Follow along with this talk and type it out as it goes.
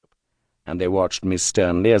and they watched me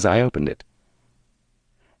sternly as I opened it.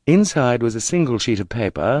 Inside was a single sheet of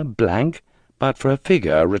paper, blank, but for a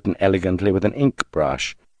figure written elegantly with an ink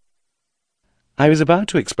brush. I was about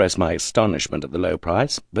to express my astonishment at the low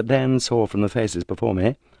price, but then saw from the faces before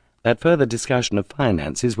me that further discussion of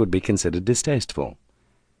finances would be considered distasteful.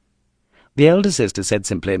 The elder sister said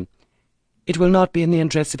simply, "It will not be in the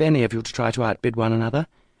interests of any of you to try to outbid one another.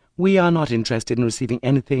 We are not interested in receiving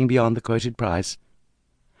anything beyond the quoted price.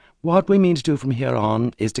 What we mean to do from here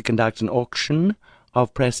on is to conduct an auction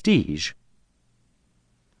of prestige."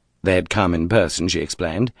 They had come in person, she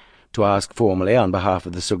explained, to ask formally on behalf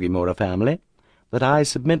of the Sugimura family that I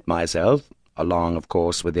submit myself, along, of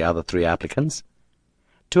course, with the other 3 applicants,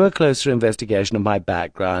 to a closer investigation of my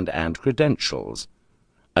background and credentials.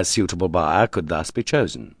 A suitable buyer could thus be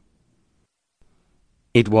chosen.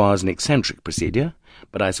 It was an eccentric procedure,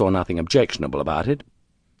 but I saw nothing objectionable about it.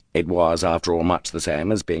 It was, after all, much the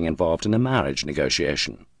same as being involved in a marriage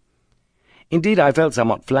negotiation. Indeed, I felt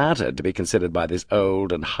somewhat flattered to be considered by this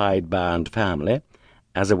old and hidebound family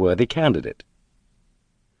as a worthy candidate.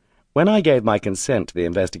 When I gave my consent to the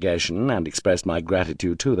investigation and expressed my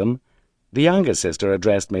gratitude to them, the younger sister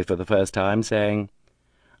addressed me for the first time, saying,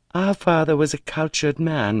 "Our father was a cultured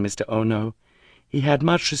man, Mr. Ono. He had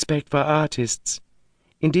much respect for artists.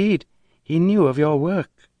 Indeed, he knew of your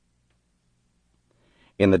work."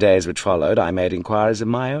 In the days which followed, I made inquiries of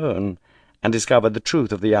my own, and discovered the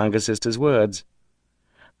truth of the younger sister's words.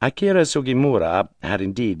 Akira Sugimura had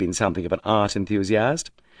indeed been something of an art enthusiast,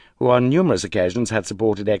 who on numerous occasions had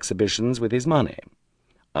supported exhibitions with his money.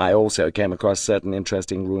 I also came across certain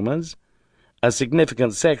interesting rumours. A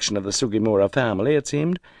significant section of the Sugimura family, it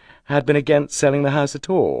seemed, had been against selling the house at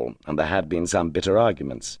all, and there had been some bitter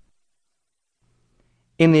arguments.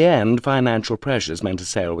 In the end, financial pressures meant a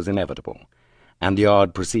sale was inevitable, and the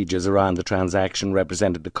odd procedures around the transaction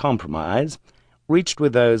represented the compromise reached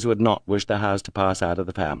with those who had not wished the house to pass out of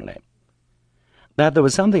the family. That there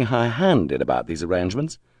was something high-handed about these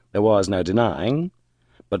arrangements there was no denying,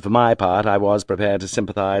 but for my part I was prepared to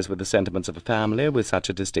sympathize with the sentiments of a family with such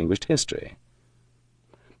a distinguished history.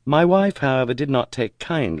 My wife, however, did not take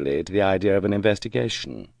kindly to the idea of an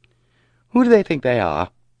investigation. "Who do they think they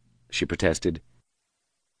are?" she protested.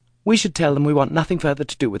 "We should tell them we want nothing further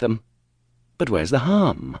to do with them." "But where's the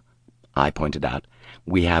harm?" I pointed out.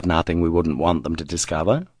 "We have nothing we wouldn't want them to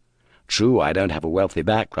discover. True, I don't have a wealthy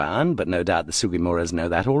background, but no doubt the Sugimuras know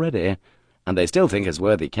that already, and they still think us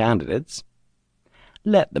worthy candidates.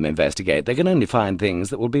 Let them investigate. They can only find things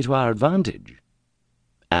that will be to our advantage."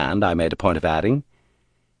 And I made a point of adding,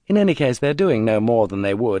 "In any case, they're doing no more than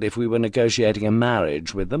they would if we were negotiating a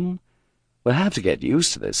marriage with them. We'll have to get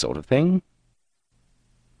used to this sort of thing."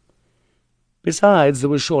 Besides, there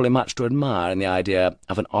was surely much to admire in the idea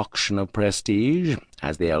of an auction of prestige,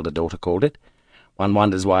 as the elder daughter called it. One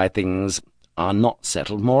wonders why things are not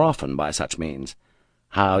settled more often by such means.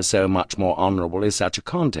 How so much more honourable is such a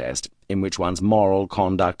contest, in which one's moral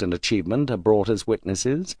conduct and achievement are brought as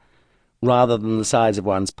witnesses, rather than the size of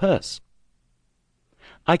one's purse.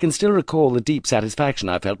 I can still recall the deep satisfaction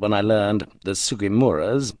I felt when I learned the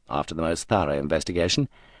Sugimuras, after the most thorough investigation,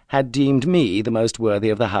 had deemed me the most worthy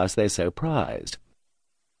of the house they so prized.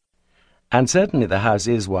 And certainly the house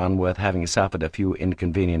is one worth having suffered a few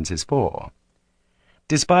inconveniences for.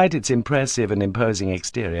 Despite its impressive and imposing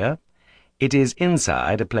exterior, it is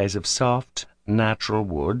inside a place of soft, natural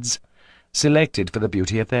woods, selected for the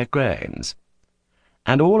beauty of their grains,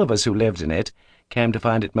 and all of us who lived in it came to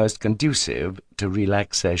find it most conducive to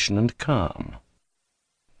relaxation and calm.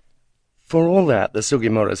 For all that, the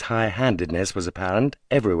Sugimura's high-handedness was apparent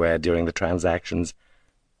everywhere during the transactions,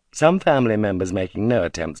 some family members making no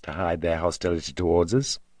attempts to hide their hostility towards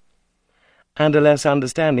us, and a less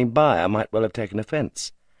understanding buyer might well have taken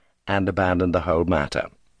offence and abandoned the whole matter.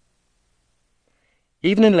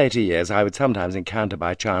 Even in later years I would sometimes encounter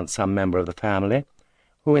by chance some member of the family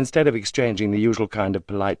who, instead of exchanging the usual kind of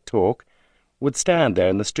polite talk, would stand there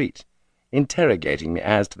in the street, interrogating me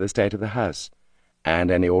as to the state of the house,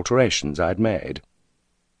 and any alterations I'd made.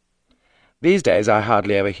 These days I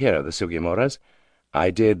hardly ever hear of the Sugimuras.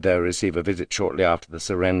 I did, though, receive a visit shortly after the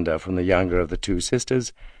surrender from the younger of the 2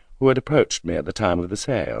 sisters, who had approached me at the time of the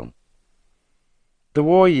sale. The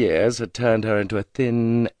war years had turned her into a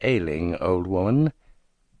thin, ailing old woman.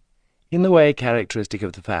 In the way characteristic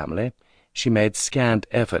of the family, she made scant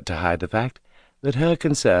effort to hide the fact that her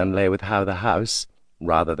concern lay with how the house,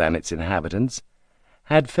 rather than its inhabitants,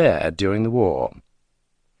 had fared during the war.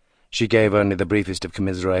 She gave only the briefest of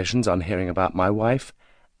commiserations on hearing about my wife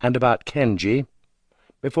and about Kenji,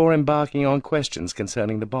 before embarking on questions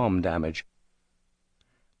concerning the bomb damage.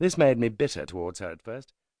 This made me bitter towards her at first.